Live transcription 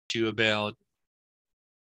to you about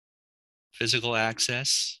physical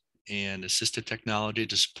access and assistive technology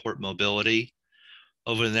to support mobility.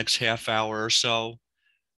 Over the next half hour or so,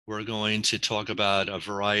 we're going to talk about a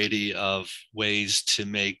variety of ways to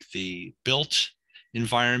make the built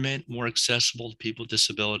environment more accessible to people with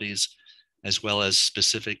disabilities, as well as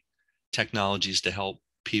specific technologies to help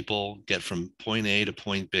people get from point A to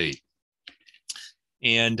point B.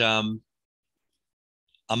 And I'm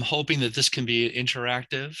hoping that this can be an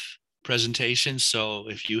interactive presentation. So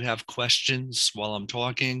if you have questions while I'm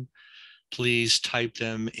talking, please type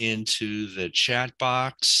them into the chat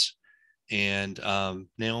box. And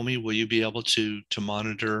Naomi, will you be able to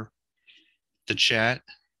monitor the chat?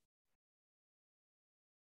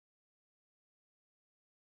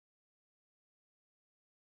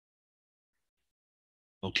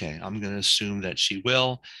 Okay, I'm going to assume that she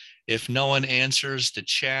will. If no one answers the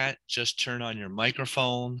chat, just turn on your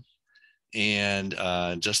microphone and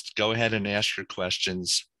just go ahead and ask your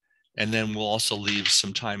questions. And then we'll also leave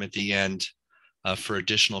some time at the end for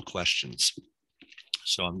additional questions.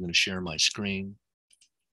 So I'm going to share my screen.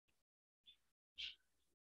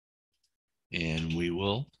 And we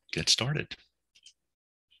will get started.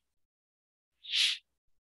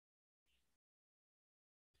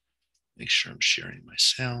 Make sure I'm sharing my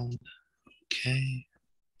sound. Okay.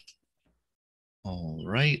 All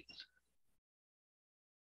right.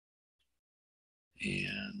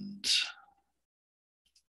 And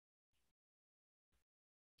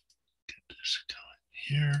get this going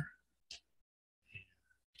here.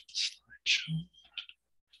 Slideshow.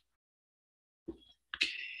 Okay.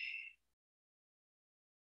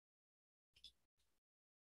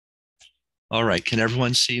 All right. Can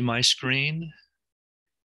everyone see my screen?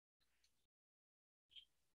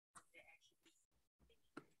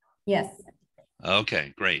 Yes.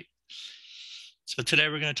 Okay, great. So today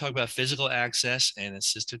we're going to talk about physical access and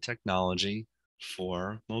assistive technology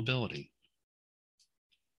for mobility.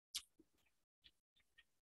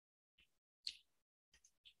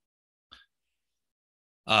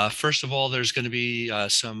 First of all, there's going to be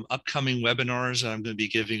some upcoming webinars that I'm going to be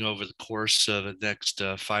giving over the course of the next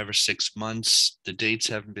 5 or 6 months. The dates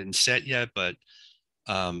haven't been set yet, but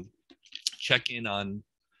check in on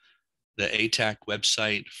the ATAC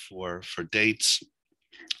website for dates.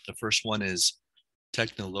 The first one is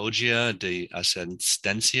Tecnologia de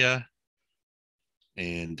Asistencia,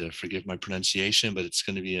 and forgive my pronunciation, but it's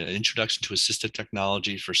going to be an introduction to assistive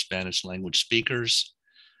technology for Spanish language speakers.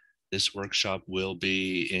 This workshop will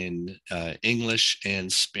be in English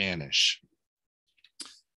and Spanish.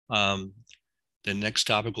 The next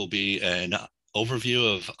topic will be an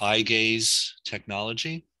overview of eye gaze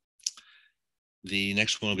technology. The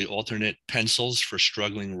next one will be alternate pencils for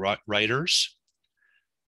struggling writers.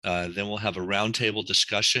 Then we'll have a roundtable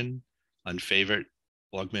discussion on favorite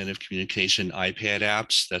augmentative communication iPad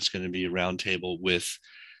apps. That's going to be a roundtable with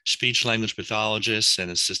speech language pathologists and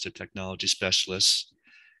assistive technology specialists.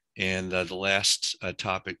 And the last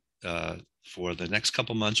topic for the next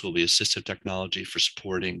couple months will be assistive technology for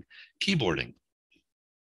supporting keyboarding.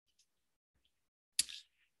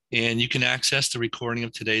 And you can access the recording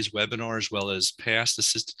of today's webinar as well as past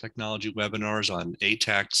assistive technology webinars on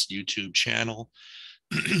ATAC's YouTube channel.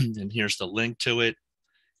 And here's the link to it.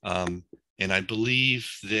 And I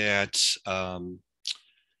believe that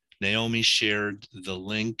Naomi shared the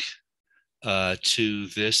link to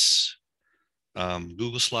this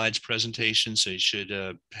Google Slides presentation, so you should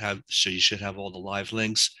have all the live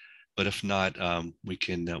links. But if not, we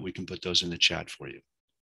can put those in the chat for you.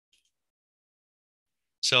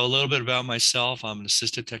 So a little bit about myself: I'm an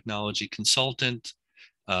assistive technology consultant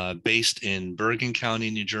based in Bergen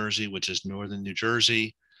County, New Jersey, which is northern New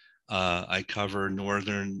Jersey. I cover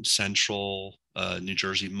northern, central New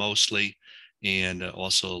Jersey mostly, and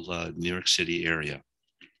also New York City area.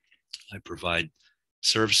 I provide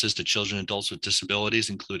services to children and adults with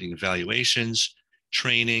disabilities, including evaluations,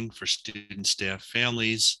 training for students, staff,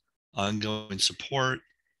 families, ongoing support,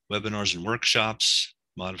 webinars and workshops,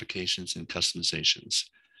 modifications and customizations.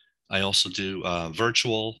 I also do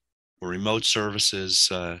virtual or remote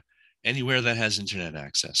services anywhere that has internet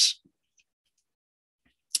access.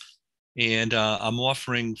 And I'm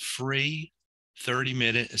offering free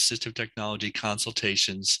 30-minute assistive technology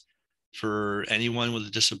consultations for anyone with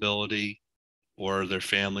a disability or their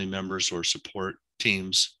family members or support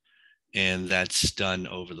teams. And that's done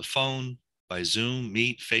over the phone, by Zoom,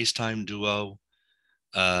 Meet, FaceTime, Duo.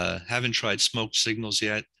 Haven't tried smoke signals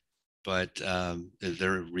yet, but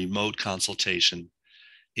they're a remote consultation.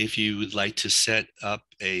 If you would like to set up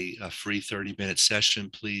a free 30-minute session,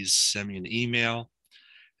 please send me an email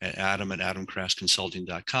at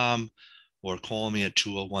adam@adamcraftconsulting.com, or call me at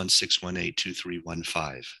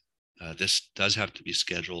 201-618-2315. This does have to be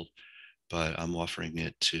scheduled, but I'm offering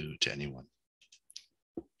it to anyone.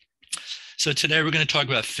 So today we're going to talk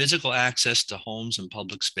about physical access to homes and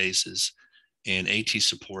public spaces and AT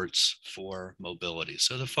supports for mobility.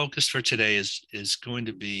 So the focus for today is going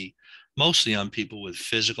to be mostly on people with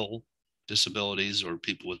physical disabilities or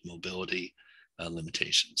people with mobility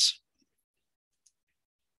limitations.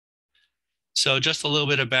 So just a little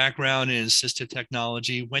bit of background in assistive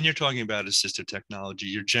technology. When you're talking about assistive technology,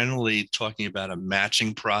 you're generally talking about a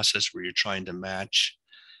matching process where you're trying to match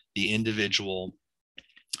the individual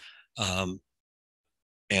and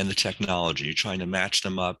the technology. You're trying to match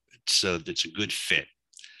them up so that it's a good fit.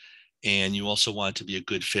 And you also want it to be a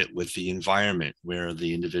good fit with the environment where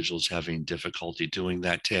the individual is having difficulty doing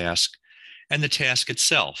that task and the task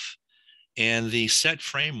itself. And the SET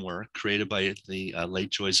framework created by the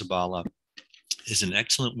late Joy Zabala is an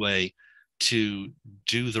excellent way to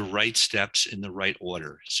do the right steps in the right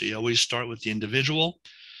order. So you always start with the individual,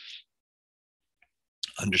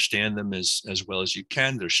 understand them as well as you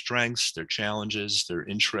can, their strengths, their challenges, their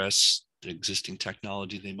interests, the existing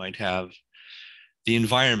technology they might have, the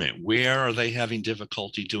environment, where are they having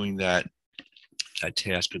difficulty doing that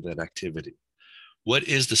task or that activity? What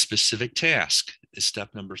is the specific task is step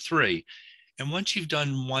number 3. And once you've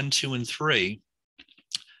done 1, 2, and 3,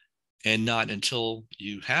 and not until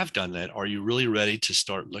you have done that, are you really ready to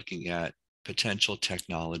start looking at potential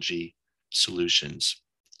technology solutions.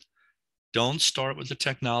 Don't start with the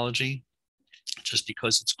technology just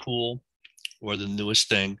because it's cool or the newest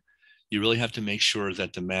thing. You really have to make sure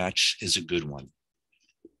that the match is a good one.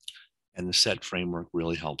 And the SET framework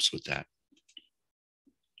really helps with that.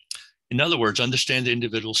 In other words, understand the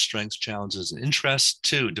individual's strengths, challenges, and interests.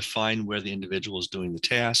 2, define where the individual is doing the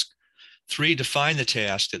task. 3, define the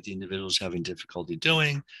task that the individual is having difficulty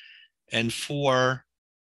doing. And 4,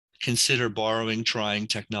 consider borrowing, trying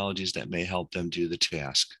technologies that may help them do the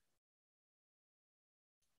task.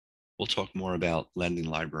 We'll talk more about lending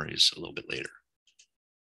libraries a little bit later.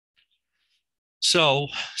 So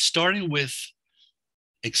starting with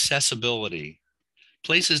accessibility,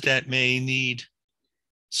 places that may need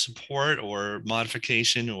support or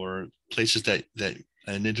modification, or places that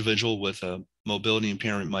an individual with a mobility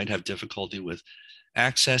impairment might have difficulty with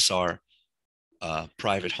access are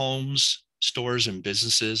private homes, stores and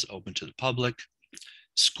businesses open to the public,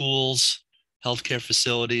 schools, healthcare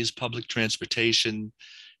facilities, public transportation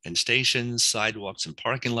and stations, sidewalks and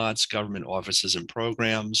parking lots, government offices and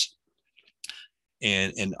programs,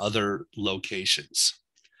 and other locations.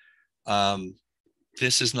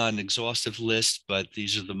 This is not an exhaustive list, but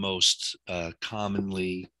these are the most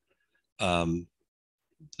commonly,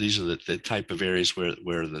 these are the type of areas where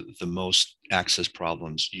the most access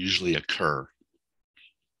problems usually occur.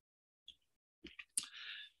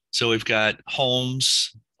 So we've got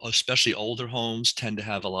homes, especially older homes, tend to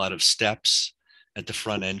have a lot of steps at the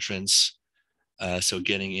front entrance. So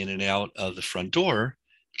getting in and out of the front door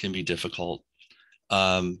can be difficult.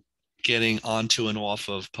 Getting onto and off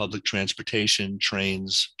of public transportation,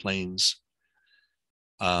 trains, planes,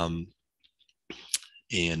 and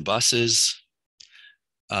buses.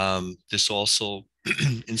 This also,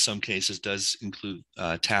 in some cases, does include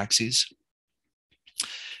taxis.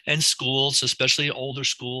 And schools, especially older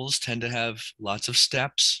schools, tend to have lots of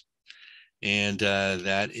steps, and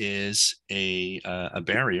that is a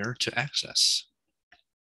barrier to access.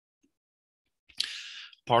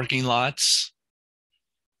 Parking lots.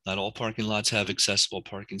 Not all parking lots have accessible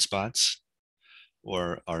parking spots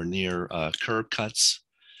or are near curb cuts.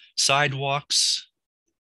 Sidewalks,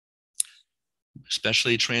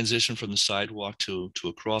 especially transition from the sidewalk to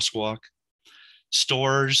a crosswalk.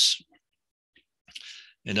 Stores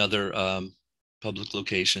and other public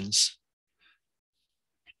locations.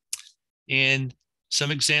 And some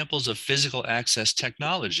examples of physical access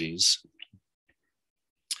technologies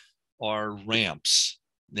are ramps.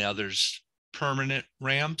 Now there's permanent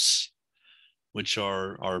ramps, which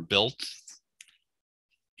are built,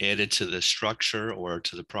 added to the structure or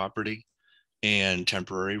to the property, and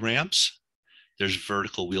temporary ramps. There's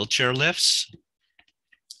vertical wheelchair lifts,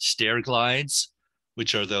 stair glides,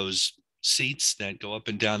 which are those seats that go up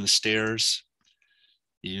and down the stairs.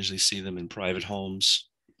 You usually see them in private homes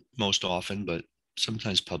most often, but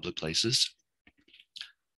sometimes public places.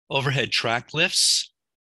 Overhead track lifts,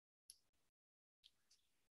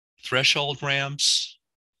 threshold ramps,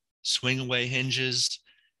 swing away hinges,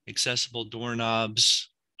 accessible doorknobs,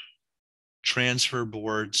 transfer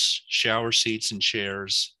boards, shower seats and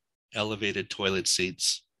chairs, elevated toilet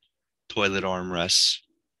seats, toilet armrests.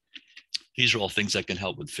 These are all things that can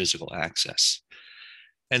help with physical access.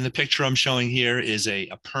 And the picture I'm showing here is a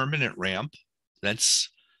permanent ramp. That's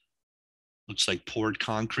looks like poured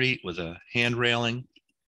concrete with a hand railing.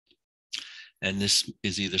 And this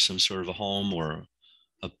is either some sort of a home or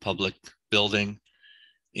a public building.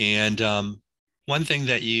 And one thing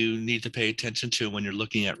that you need to pay attention to when you're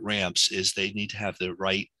looking at ramps is they need to have the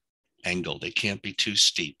right angle. They can't be too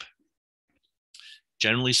steep.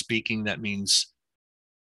 Generally speaking, that means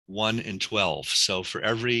 1 in 12. So for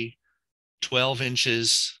every 12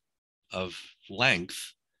 inches of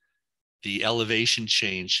length, the elevation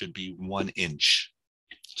change should be 1 inch.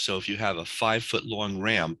 So if you have a 5-foot long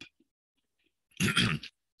ramp,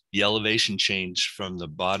 the elevation change from the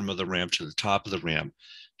bottom of the ramp to the top of the ramp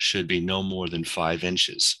should be no more than 5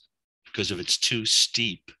 inches. Because if it's too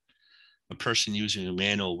steep, a person using a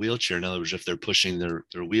manual wheelchair, in other words, if they're pushing their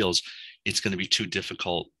wheels, it's going to be too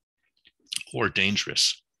difficult or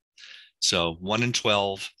dangerous. So 1 in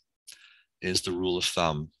 12 is the rule of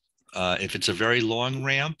thumb. If it's a very long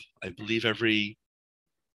ramp, I believe every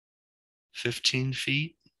 15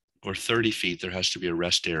 feet or 30 feet, there has to be a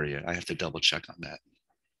rest area. I have to double check on that.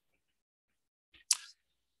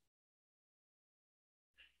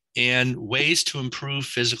 And ways to improve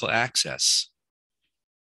physical access.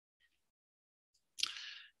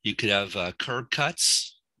 You could have curb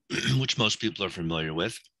cuts, which most people are familiar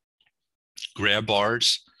with, grab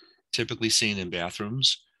bars, typically seen in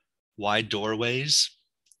bathrooms, wide doorways,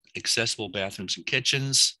 accessible bathrooms and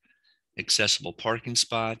kitchens, accessible parking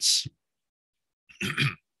spots,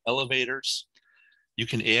 elevators. You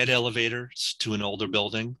can add elevators to an older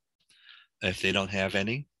building if they don't have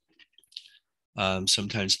any.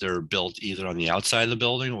 Sometimes they're built either on the outside of the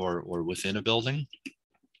building or within a building.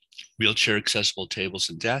 Wheelchair accessible tables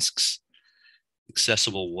and desks,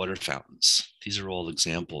 accessible water fountains. These are all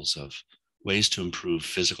examples of ways to improve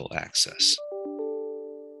physical access.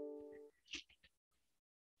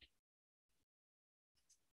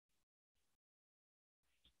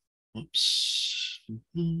 Oops.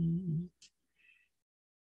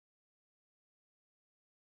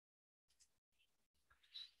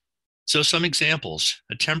 So some examples,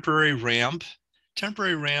 a temporary ramp.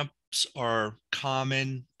 Temporary ramps are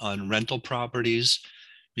common on rental properties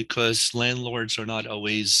because landlords are not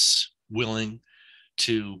always willing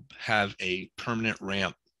to have a permanent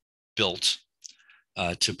ramp built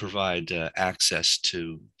to provide access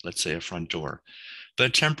to, let's say, a front door. But a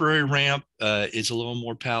temporary ramp is a little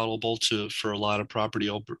more palatable for a lot of property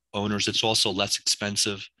owners. It's also less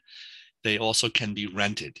expensive. They also can be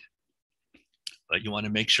rented. But you want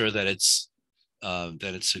to make sure that it's a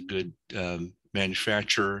good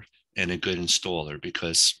manufacturer and a good installer,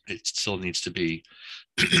 because it still needs to be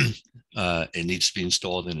it needs to be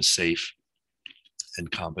installed in a safe and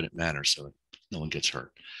competent manner so no one gets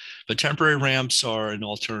hurt. But temporary ramps are an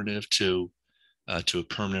alternative to a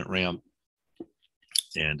permanent ramp.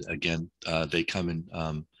 And again, they come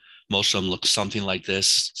in, most of them look something like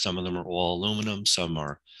this. Some of them are all aluminum. Some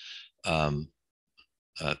are, in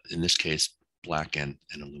this case, black and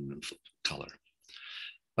aluminum color.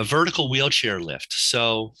 A vertical wheelchair lift.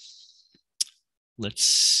 So let's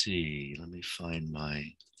see, let me find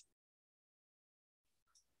my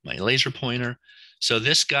laser pointer. So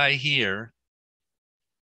this guy here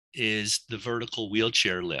is the vertical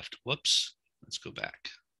wheelchair lift. Whoops, let's go back.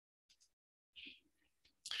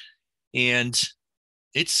 And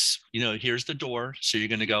it's, here's the door. So you're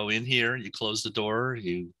going to go in here, you close the door,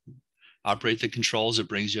 you operate the controls, it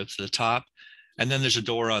brings you up to the top. And then there's a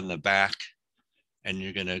door on the back, and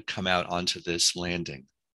you're going to come out onto this landing.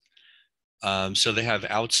 So they have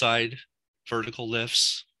outside vertical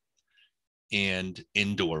lifts and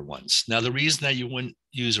indoor ones. Now, the reason that you wouldn't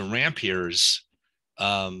use a ramp here is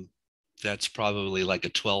that's probably like a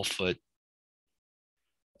 12-foot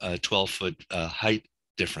height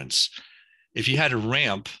difference. If you had a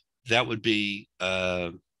ramp, that would be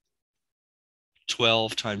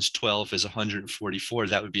 12 times 12 is 144.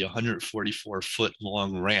 That would be a 144-foot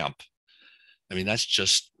long ramp. I mean, that's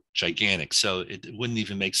just gigantic. So it wouldn't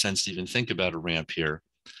even make sense to even think about a ramp here.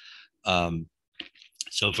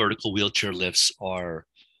 So vertical wheelchair lifts are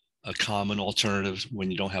a common alternative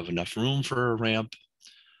when you don't have enough room for a ramp,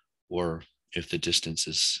 or if the distance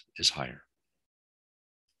is higher.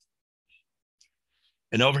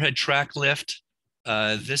 An overhead track lift.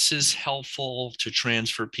 This is helpful to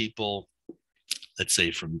transfer people, let's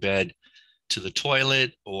say, from bed to the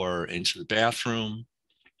toilet or into the bathroom.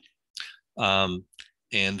 And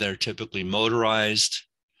they're typically motorized.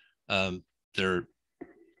 They're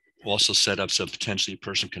also set up so potentially a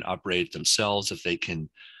person can operate it themselves if they can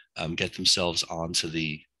get themselves onto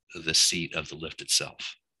the seat of the lift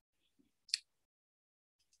itself.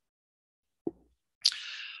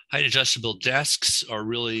 Height adjustable desks are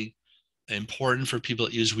really important for people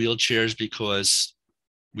that use wheelchairs because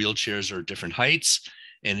wheelchairs are different heights.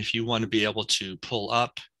 And if you want to be able to pull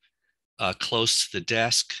up close to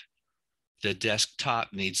the desktop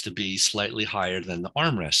needs to be slightly higher than the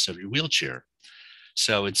armrests of your wheelchair.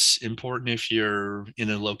 So it's important if you're in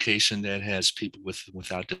a location that has people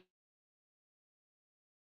without.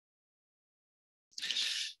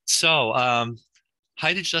 So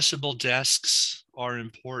height adjustable desks are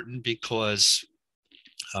important because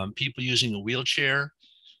people using a wheelchair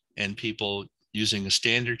and people using a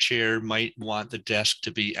standard chair might want the desk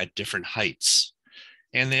to be at different heights.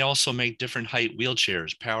 And they also make different height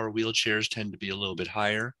wheelchairs. Power wheelchairs tend to be a little bit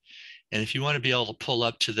higher. And if you want to be able to pull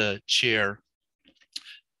up to the chair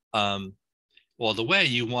all the way,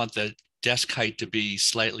 you want the desk height to be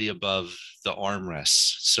slightly above the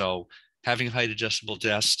armrests. So having height adjustable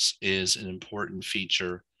desks is an important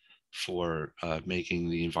feature for making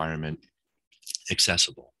the environment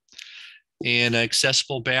accessible. And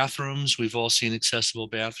accessible bathrooms, we've all seen accessible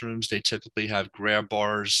bathrooms. They typically have grab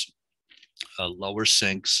bars, lower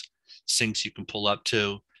sinks you can pull up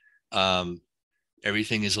to.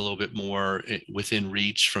 Everything is a little bit more within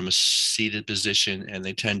reach from a seated position, and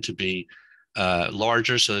they tend to be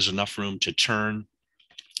larger, so there's enough room to turn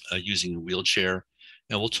using a wheelchair.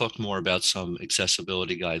 And we'll talk more about some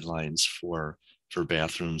accessibility guidelines for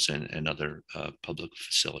bathrooms and other public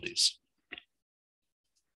facilities.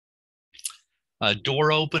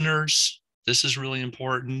 Door openers, this is really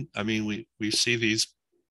important. I mean, we see these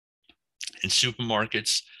in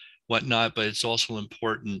supermarkets, whatnot, but it's also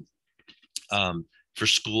important for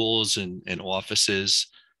schools and offices,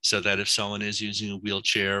 so that if someone is using a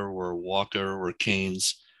wheelchair or a walker or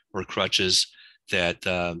canes or crutches, that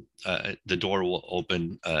the door will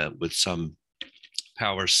open with some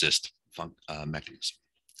power assist mechanism.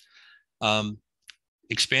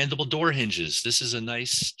 Expandable door hinges. This is a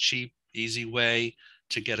nice, cheap, easy way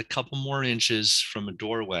to get a couple more inches from a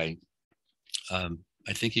doorway.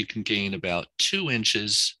 I think you can gain about 2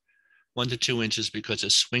 inches, 1 to 2 inches, because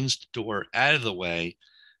it swings the door out of the way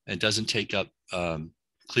and doesn't take up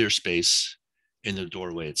clear space in the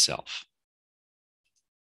doorway itself.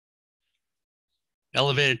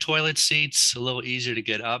 Elevated toilet seats, a little easier to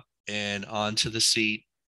get up and onto the seat.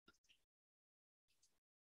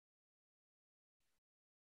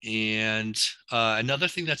 And another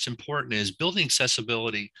thing that's important is building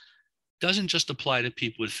accessibility doesn't just apply to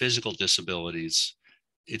people with physical disabilities.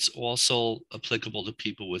 It's also applicable to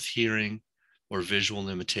people with hearing or visual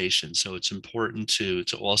limitations. So it's important to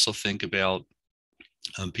also think about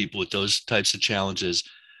people with those types of challenges.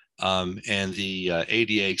 And the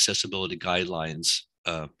ADA accessibility guidelines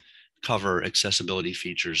cover accessibility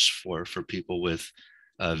features for people with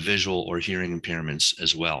visual or hearing impairments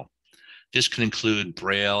as well. This can include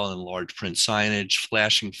braille and large print signage,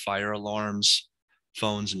 flashing fire alarms,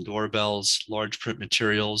 phones and doorbells, large print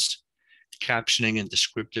materials, captioning and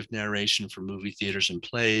descriptive narration for movie theaters and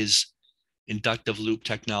plays, inductive loop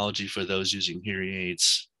technology for those using hearing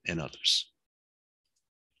aids, and others.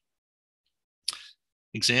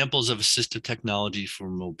 Examples of assistive technology for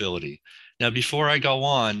mobility. Now, before I go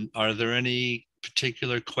on, are there any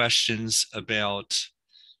particular questions about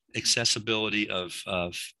accessibility of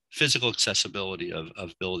physical accessibility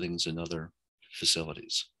of buildings and other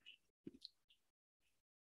facilities?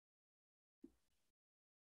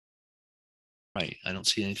 Right, I don't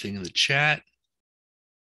see anything in the chat.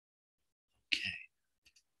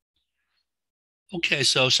 Okay,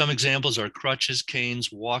 so some examples are crutches,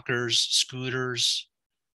 canes, walkers, scooters,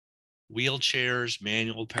 wheelchairs,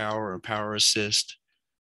 manual power or power assist,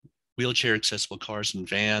 wheelchair accessible cars and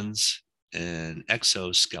vans, and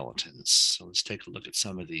exoskeletons. So let's take a look at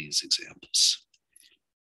some of these examples.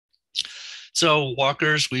 So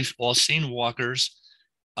walkers, we've all seen walkers.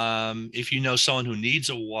 If you know someone who needs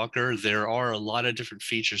a walker, there are a lot of different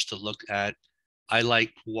features to look at. I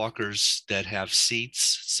like walkers that have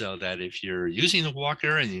seats, so that if you're using the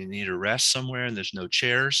walker and you need a rest somewhere and there's no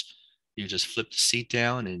chairs, you just flip the seat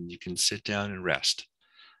down and you can sit down and rest.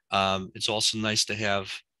 It's also nice to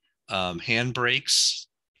have hand brakes,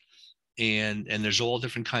 and there's all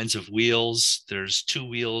different kinds of wheels. There's 2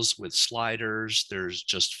 wheels with sliders. There's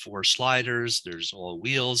just 4 sliders. There's all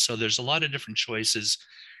wheels. So there's a lot of different choices.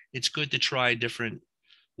 It's good to try different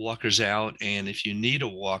walkers out. And if you need a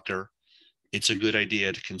walker, it's a good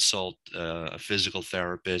idea to consult a physical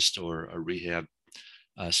therapist or a rehab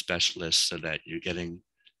specialist so that you're getting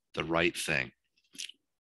the right thing.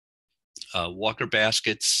 Walker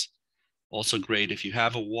baskets, also great. If you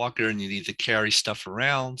have a walker and you need to carry stuff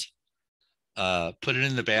around, put it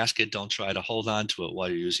in the basket. Don't try to hold on to it while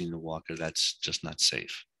you're using the walker. That's just not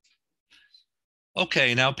safe.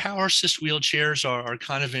 Okay, now power assist wheelchairs are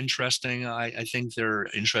kind of interesting. I think they're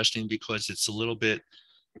interesting because it's a little bit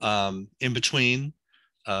in between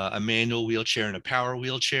a manual wheelchair and a power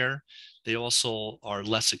wheelchair. They also are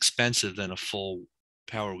less expensive than a full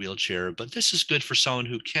power wheelchair, but this is good for someone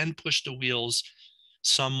who can push the wheels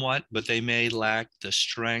somewhat, but they may lack the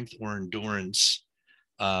strength or endurance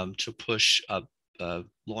to push up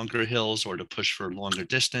longer hills or to push for longer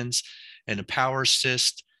distance. And a power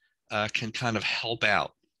assist can kind of help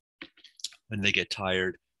out when they get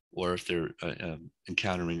tired or if they're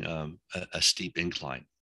encountering a steep incline.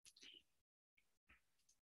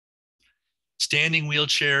 Standing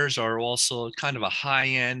wheelchairs are also kind of a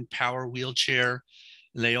high-end power wheelchair.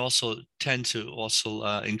 And they also tend to also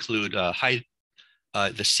include height.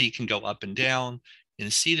 The seat can go up and down in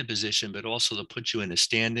a seated position, but also to put you in a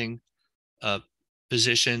standing uh,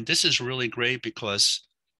 position. This is really great because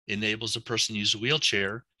it enables a person to use a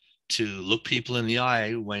wheelchair to look people in the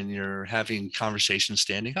eye when you're having conversations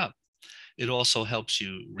standing up. It also helps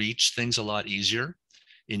you reach things a lot easier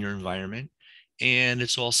in your environment. And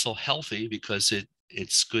it's also healthy because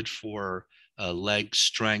it's good for leg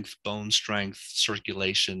strength, bone strength,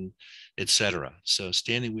 circulation, etc. So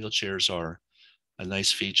standing wheelchairs are a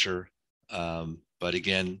nice feature. But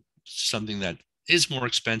again, something that is more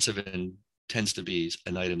expensive and tends to be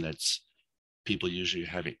an item that's people usually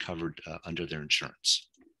have it covered under their insurance.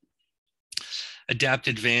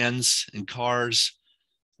 Adapted vans and cars,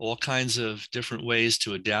 all kinds of different ways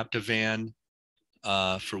to adapt a van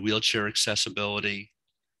for wheelchair accessibility.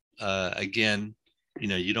 Again,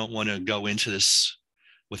 you don't want to go into this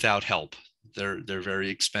without help. They're very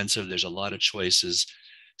expensive. There's a lot of choices.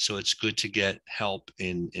 So it's good to get help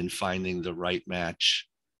in finding the right match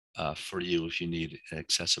for you if you need an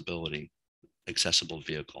accessible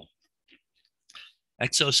vehicle.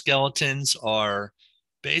 Exoskeletons are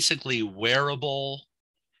basically wearable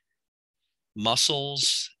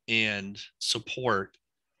muscles and support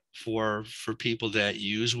for people that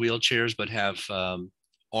use wheelchairs but have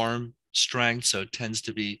arm strength. So it tends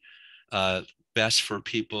to be best for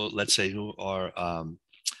people, let's say, who are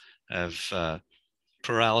have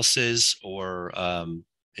paralysis or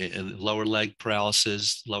lower leg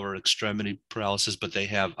paralysis, lower extremity paralysis, but they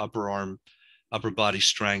have upper body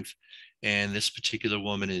strength. And this particular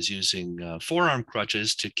woman is using forearm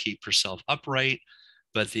crutches to keep herself upright,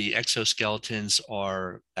 but the exoskeletons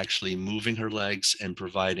are actually moving her legs and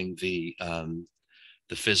providing the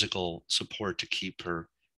physical support to keep her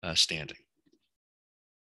standing.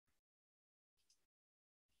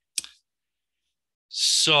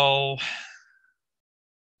 So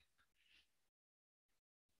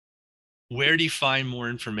where do you find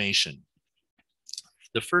more information?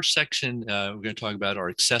 The first section we're going to talk about are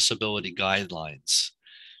accessibility guidelines.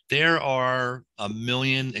 There are a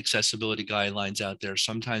million accessibility guidelines out there.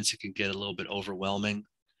 Sometimes it can get a little bit overwhelming,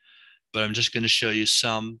 but I'm just going to show you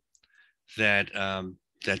some that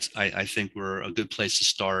I think were a good place to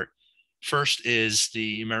start. First is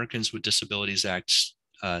the Americans with Disabilities Act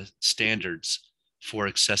standards for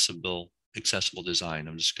accessible design.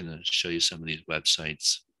 I'm just going to show you some of these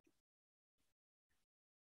websites.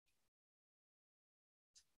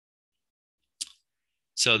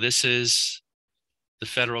 So this is the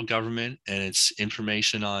federal government and its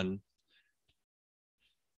information on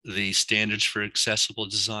the standards for accessible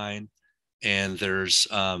design. And there's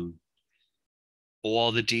all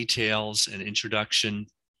the details and introduction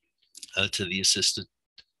to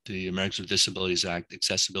the Americans with Disabilities Act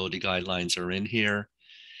accessibility guidelines are in here.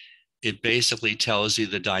 It basically tells you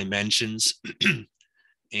the dimensions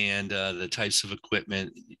and the types of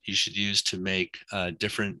equipment you should use to make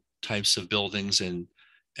different types of buildings and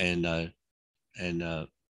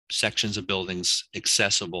sections of buildings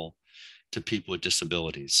accessible to people with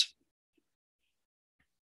disabilities.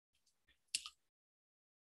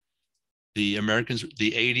 The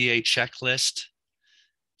ADA checklist.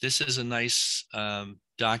 This is a nice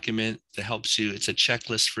document that helps you. It's a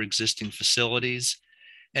checklist for existing facilities,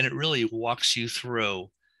 and it really walks you through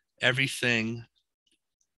everything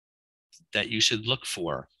that you should look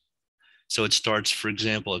for. So it starts, for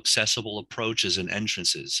example, accessible approaches and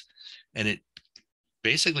entrances, and it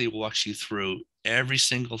basically walks you through every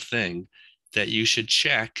single thing that you should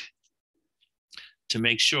check to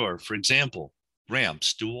make sure. For example,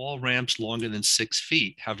 ramps. Do all ramps longer than 6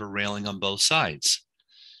 feet have a railing on both sides?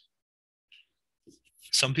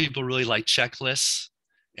 Some people really like checklists,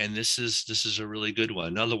 and this is a really good one.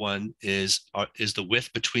 Another one is the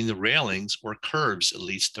width between the railings or curbs at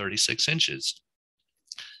least 36 inches?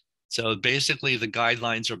 So basically the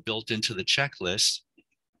guidelines are built into the checklist,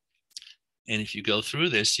 And if you go through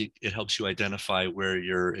this, it helps you identify where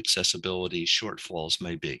your accessibility shortfalls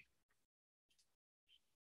may be.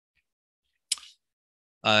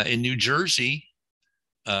 In New Jersey,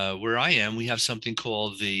 where I am, we have something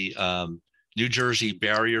called the New Jersey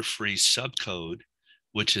Barrier-Free Subcode,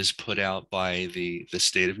 which is put out by the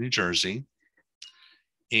state of New Jersey.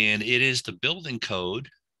 And it is the building code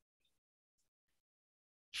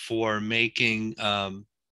for making,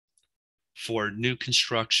 for new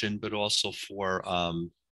construction, but also for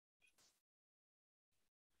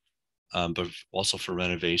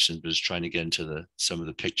renovations, but just trying to get into some of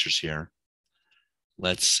the pictures here.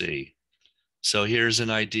 Let's see. So here's an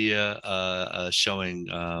idea showing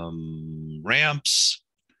ramps,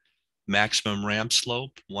 maximum ramp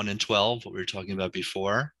slope, 1 in 12, what we were talking about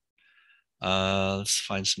before. Let's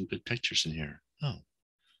find some good pictures in here. Oh,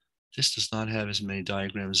 this does not have as many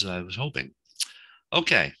diagrams as I was hoping.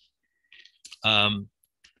 Okay. I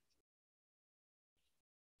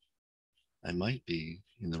might be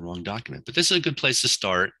in the wrong document, but this is a good place to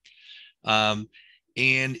start.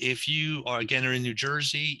 And if you are, again, are in New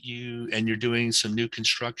Jersey, you're doing some new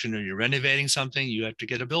construction or you're renovating something, you have to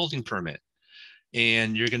get a building permit.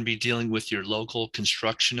 And you're going to be dealing with your local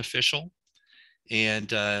construction official.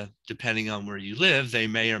 And depending on where you live, they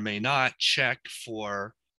may or may not check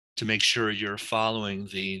to make sure you're following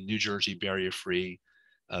the New Jersey barrier-free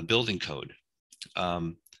building code.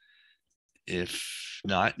 If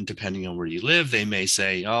not, and depending on where you live, they may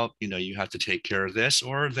say, oh, you have to take care of this,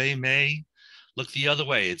 or they may look the other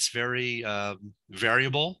way. It's very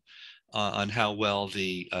variable on how well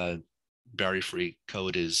the barrier-free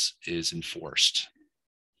code is enforced.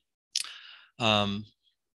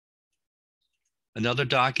 Another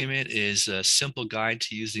document is a simple guide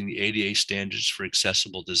to using the ADA standards for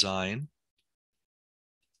accessible design.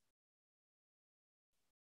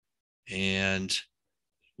 And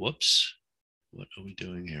whoops, what are we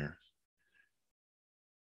doing here?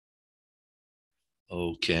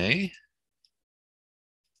 Okay.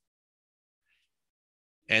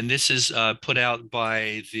 And this is put out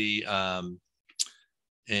by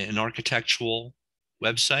an architectural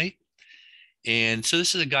website. And so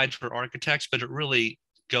this is a guide for architects, but it really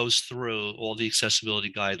goes through all the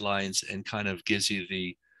accessibility guidelines and kind of gives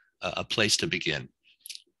you a place to begin.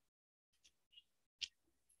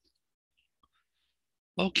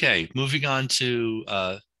 Okay, moving on to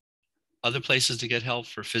other places to get help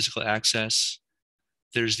for physical access.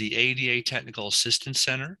 There's the ADA Technical Assistance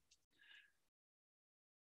Center.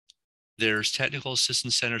 There's technical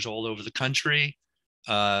assistance centers all over the country.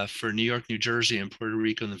 For New York, New Jersey, and Puerto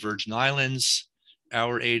Rico and the Virgin Islands.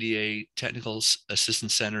 Our ADA Technical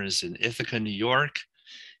Assistance Center is in Ithaca, New York,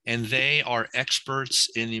 and they are experts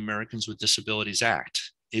in the Americans with Disabilities Act.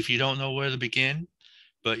 If you don't know where to begin,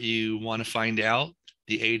 but you want to find out,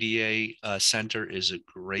 the ADA Center is a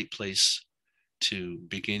great place to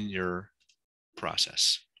begin your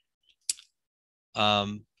process.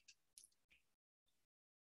 The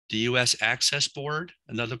U.S. Access Board,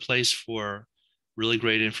 another place for really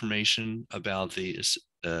great information about the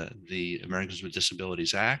Americans with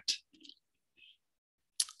Disabilities Act.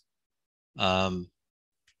 The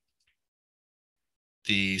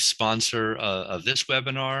sponsor of this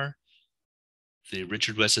webinar, the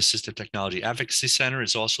Richard West Assistive Technology Advocacy Center,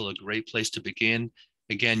 is also a great place to begin.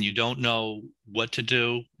 Again, you don't know what to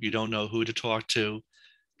do, you don't know who to talk to,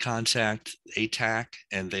 contact ATAC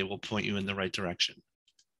and they will point you in the right direction.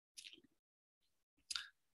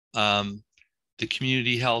 The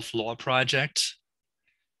Community Health Law Project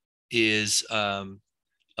is an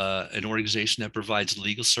organization that provides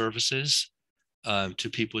legal services to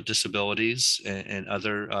people with disabilities and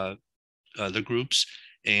other groups.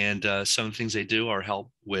 And some of the things they do are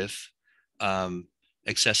help with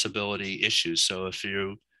accessibility issues. So if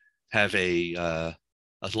you have a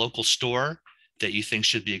local store that you think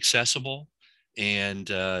should be accessible and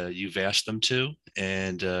you've asked them to,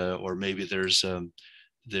 and or maybe there's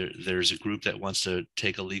a group that wants to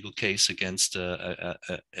take a legal case against a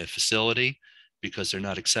facility because they're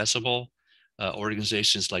not accessible.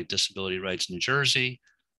 Organizations like Disability Rights New Jersey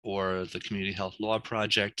or the Community Health Law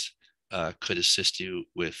Project could assist you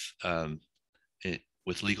with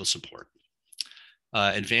legal support.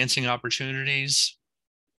 Advancing Opportunities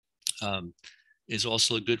is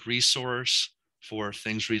also a good resource for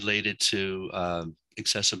things related to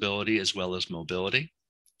accessibility as well as mobility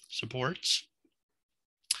supports.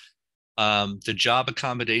 The Job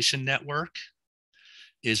Accommodation Network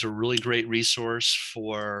is a really great resource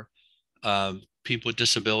for people with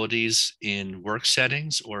disabilities in work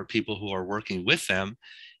settings or people who are working with them.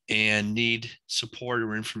 and need support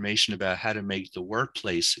or information about how to make the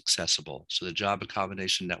workplace accessible. So the Job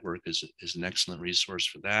Accommodation Network is an excellent resource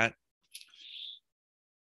for that.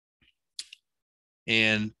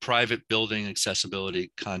 And private building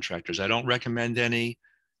accessibility contractors. I don't recommend any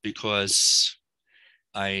because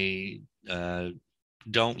I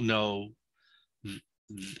don't know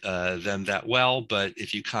them that well, but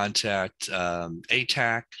if you contact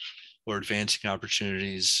ATAC or Advancing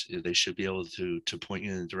Opportunities, they should be able to point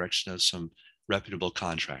you in the direction of some reputable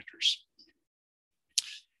contractors.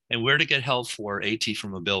 And where to get help for AT for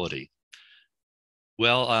mobility?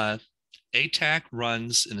 Well, ATAC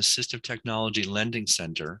runs an assistive technology lending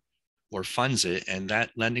center or funds it, and that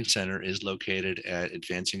lending center is located at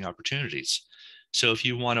Advancing Opportunities. So if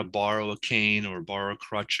you want to borrow a cane or borrow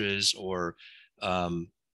crutches or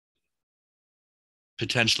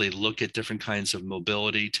potentially look at different kinds of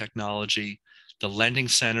mobility technology, the lending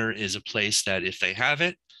center is a place that if they have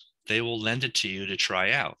it, they will lend it to you to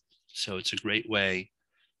try out. So it's a great way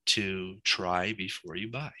to try before you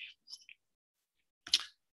buy.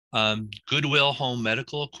 Goodwill Home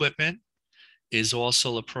Medical Equipment is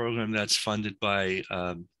also a program that's funded by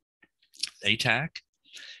ATAC,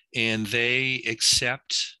 and they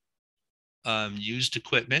accept used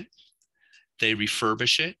equipment, they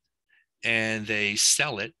refurbish it, and they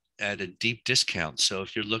sell it at a deep discount. So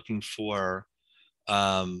if you're looking for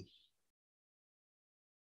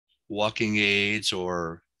walking aids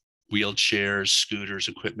or wheelchairs, scooters,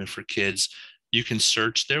 equipment for kids, you can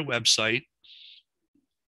search their website,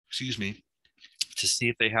 excuse me, to see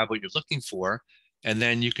if they have what you're looking for. And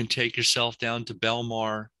then you can take yourself down to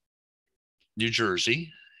Belmar, New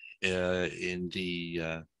Jersey, in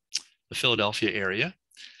the Philadelphia area,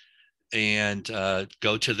 and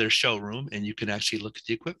go to their showroom, and you can actually look at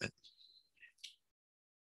the equipment.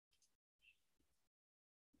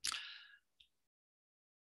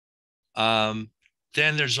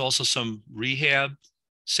 Then there's also some rehab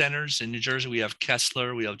centers in New Jersey. We have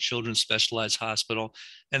Kessler, we have Children's Specialized Hospital,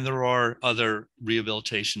 and there are other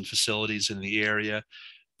rehabilitation facilities in the area.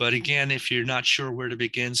 But again, if you're not sure where to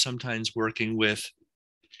begin, sometimes working with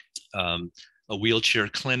a wheelchair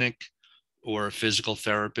clinic or a physical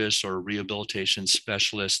therapist or a rehabilitation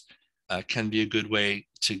specialist can be a good way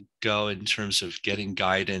to go in terms of getting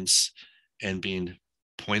guidance and being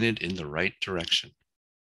pointed in the right direction.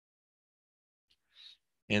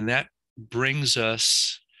 And that brings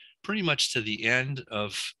us pretty much to the end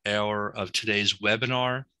of today's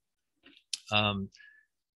webinar.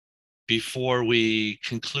 Before we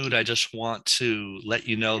conclude, I just want to let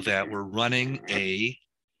you know that we're running a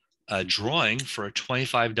drawing for a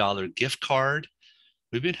 $25 gift card.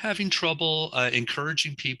 We've been having trouble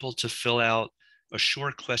encouraging people to fill out a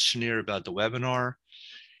short questionnaire about the webinar.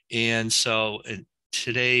 And so in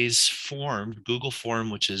today's form, Google form,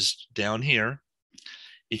 which is down here,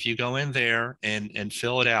 if you go in there and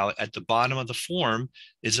fill it out, at the bottom of the form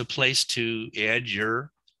is a place to add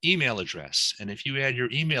your email address. And if you add your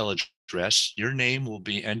email address, your name will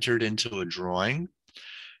be entered into a drawing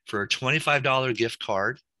for a $25 gift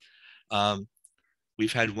card.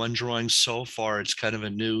 We've had one drawing so far. It's kind of a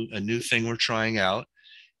new thing we're trying out.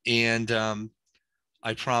 And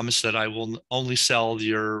I promise that I will only sell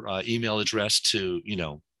your email address to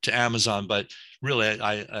Amazon, but really,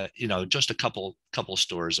 I just a couple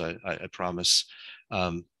stores. I promise.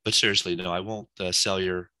 But seriously, no, I won't sell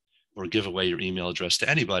or give away your email address to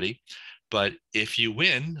anybody. But if you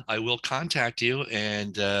win, I will contact you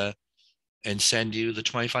and send you the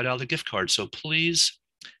 $25 gift card. So please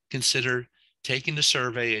consider taking the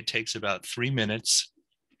survey. It takes about 3 minutes.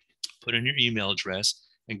 Put in your email address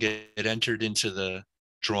and get it entered into the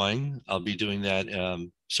drawing. I'll be doing that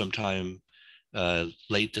sometime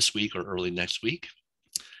late this week or early next week.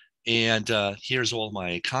 And here's all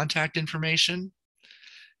my contact information.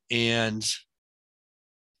 And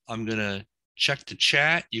I'm going to check the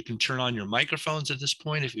chat. You can turn on your microphones at this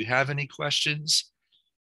point if you have any questions.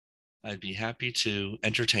 I'd be happy to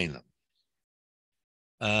entertain them.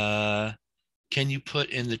 Can you put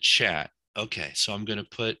in the chat? Okay, so I'm going to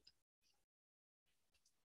put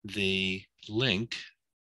the link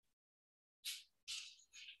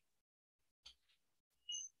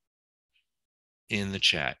in the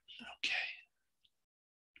chat. Okay.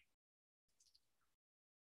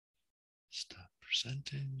 Stop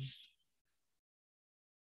presenting.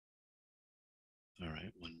 All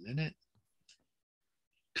right, 1 minute.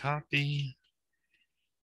 Copy.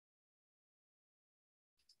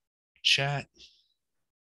 Chat.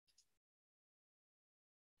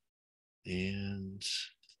 And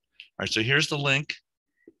all right, so here's the link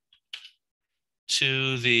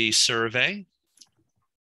to the survey.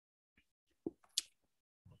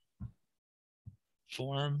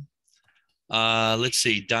 form. Let's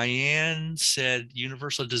see. Diane said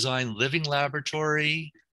Universal Design Living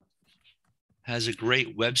Laboratory has a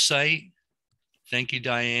great website. Thank you,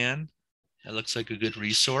 Diane. That looks like a good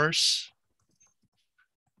resource.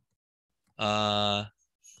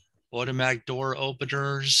 Automatic door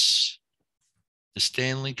openers, the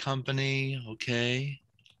Stanley Company. Okay.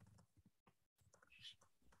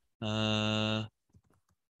 And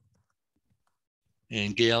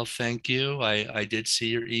Gail, thank you. I did see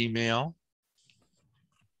your email.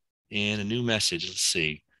 And a new message. Let's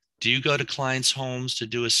see. Do you go to clients' homes to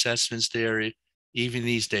do assessments there? Even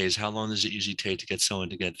these days, how long does it usually take to get someone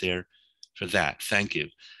to get there for that? Thank you.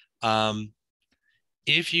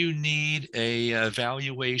 If you need a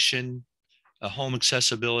evaluation, a home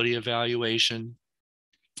accessibility evaluation,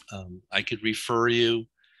 I could refer you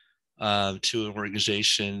to an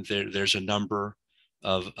organization. There's a number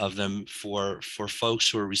of them for folks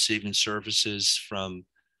who are receiving services from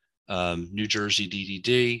New Jersey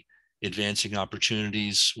DDD. Advancing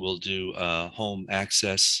Opportunities will do home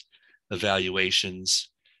access evaluations.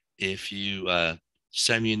 If you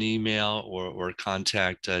send me an email or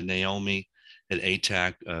contact Naomi at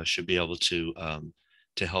ATAC, should be able to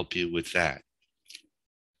help you with that.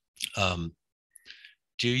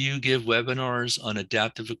 Do you give webinars on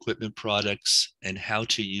adaptive equipment products and how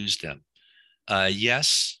to use them?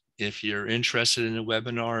 Yes, if you're interested in a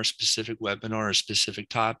webinar, a specific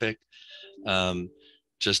topic,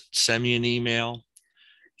 just send me an email,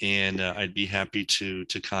 and I'd be happy to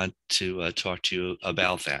talk to you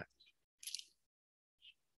about that.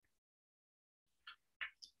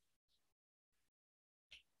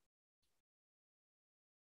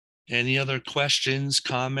 Any other questions,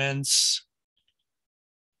 comments,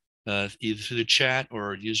 either through the chat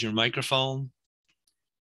or use your microphone?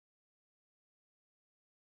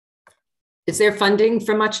 Is there funding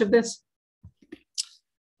for much of this?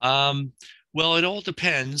 Well, it all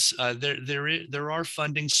depends. There are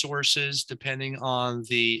funding sources depending on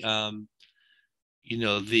the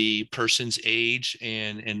the person's age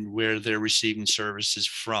and where they're receiving services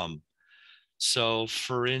from. So,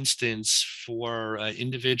 for instance, for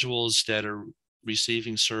individuals that are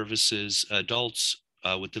receiving services, adults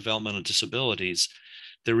with developmental disabilities,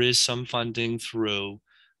 there is some funding through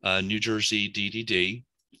New Jersey DDD.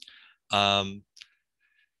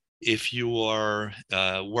 If you are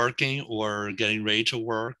working or getting ready to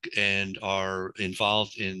work and are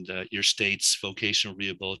involved in your state's vocational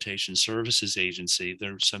rehabilitation services agency,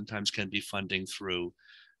 there sometimes can be funding through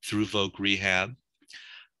Voc Rehab.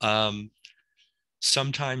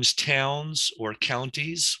 Sometimes towns or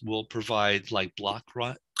counties will provide like block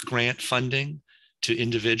grant funding to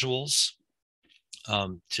individuals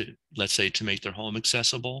to, let's say, to make their home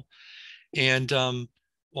accessible. And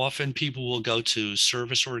often people will go to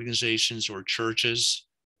service organizations or churches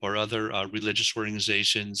or other religious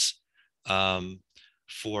organizations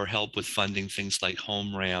for help with funding things like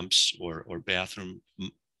home ramps or bathroom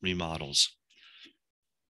remodels.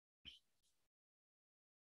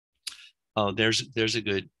 Oh, there's a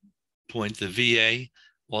good point. The VA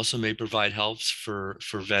also may provide helps for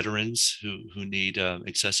veterans who need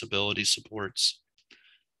accessibility supports.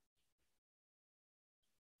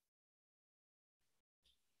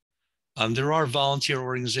 There are volunteer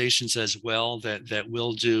organizations as well that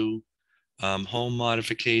will do home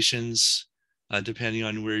modifications depending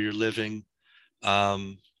on where you're living.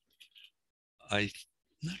 I'm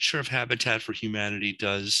not sure if Habitat for Humanity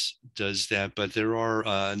does that, but there are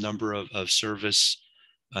a number of service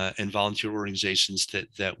and volunteer organizations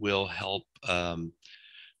that will help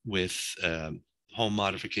with home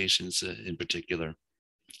modifications in particular.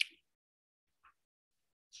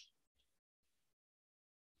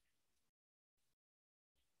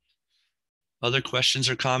 Other questions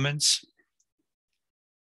or comments?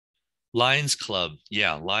 Lions Club.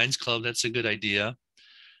 Yeah, Lions Club, that's a good idea.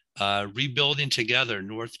 Rebuilding Together,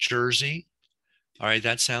 North Jersey. All right,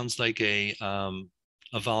 that sounds like a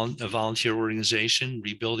volunteer organization,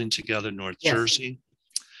 Rebuilding Together, North Jersey.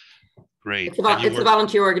 Great. It's a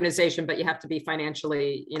volunteer organization, but you have to be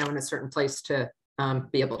financially, in a certain place to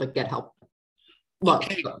be able to get help.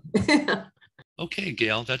 Okay. Okay,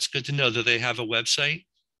 Gail, that's good to know. Do they have a website?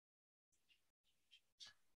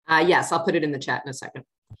 Yes, I'll put it in the chat in a second.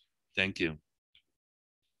 Thank you.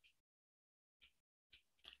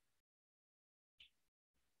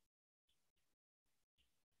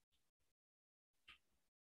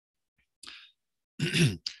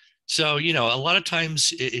 So, a lot of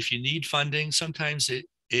times if you need funding, sometimes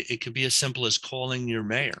it could be as simple as calling your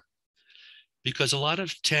mayor, because a lot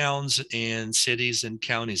of towns and cities and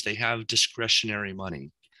counties, they have discretionary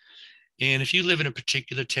money. And if you live in a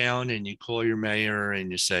particular town and you call your mayor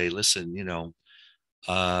and you say, listen,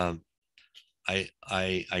 uh, I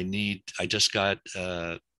just got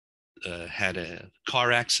had a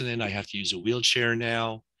car accident. I have to use a wheelchair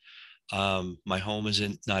now. My home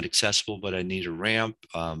isn't not accessible, but I need a ramp.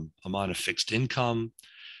 I'm on a fixed income.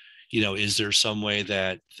 Is there some way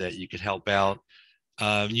that you could help out?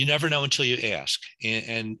 You never know until you ask.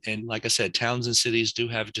 And like I said, towns and cities do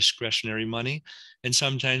have discretionary money, and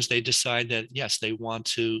sometimes they decide that yes, they want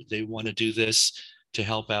to do this to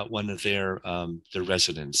help out one of their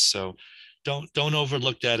residents. So don't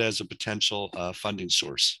overlook that as a potential funding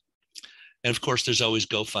source. And of course, there's always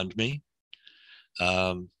GoFundMe.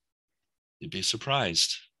 Um, you'd be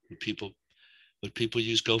surprised what people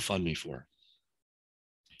use GoFundMe for.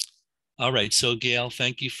 All right, so Gail,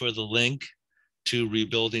 thank you for the link to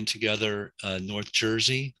Rebuilding Together North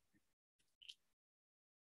Jersey.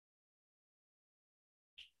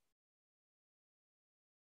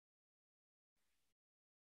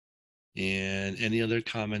 And any other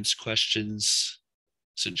comments, questions,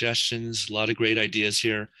 suggestions? A lot of great ideas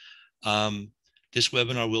here. This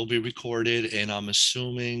webinar will be recorded, and I'm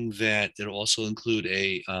assuming that it'll also include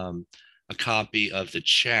a copy of the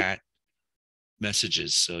chat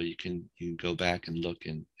messages, so you can go back and look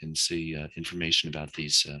and see information about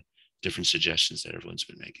these different suggestions that everyone's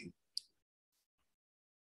been making.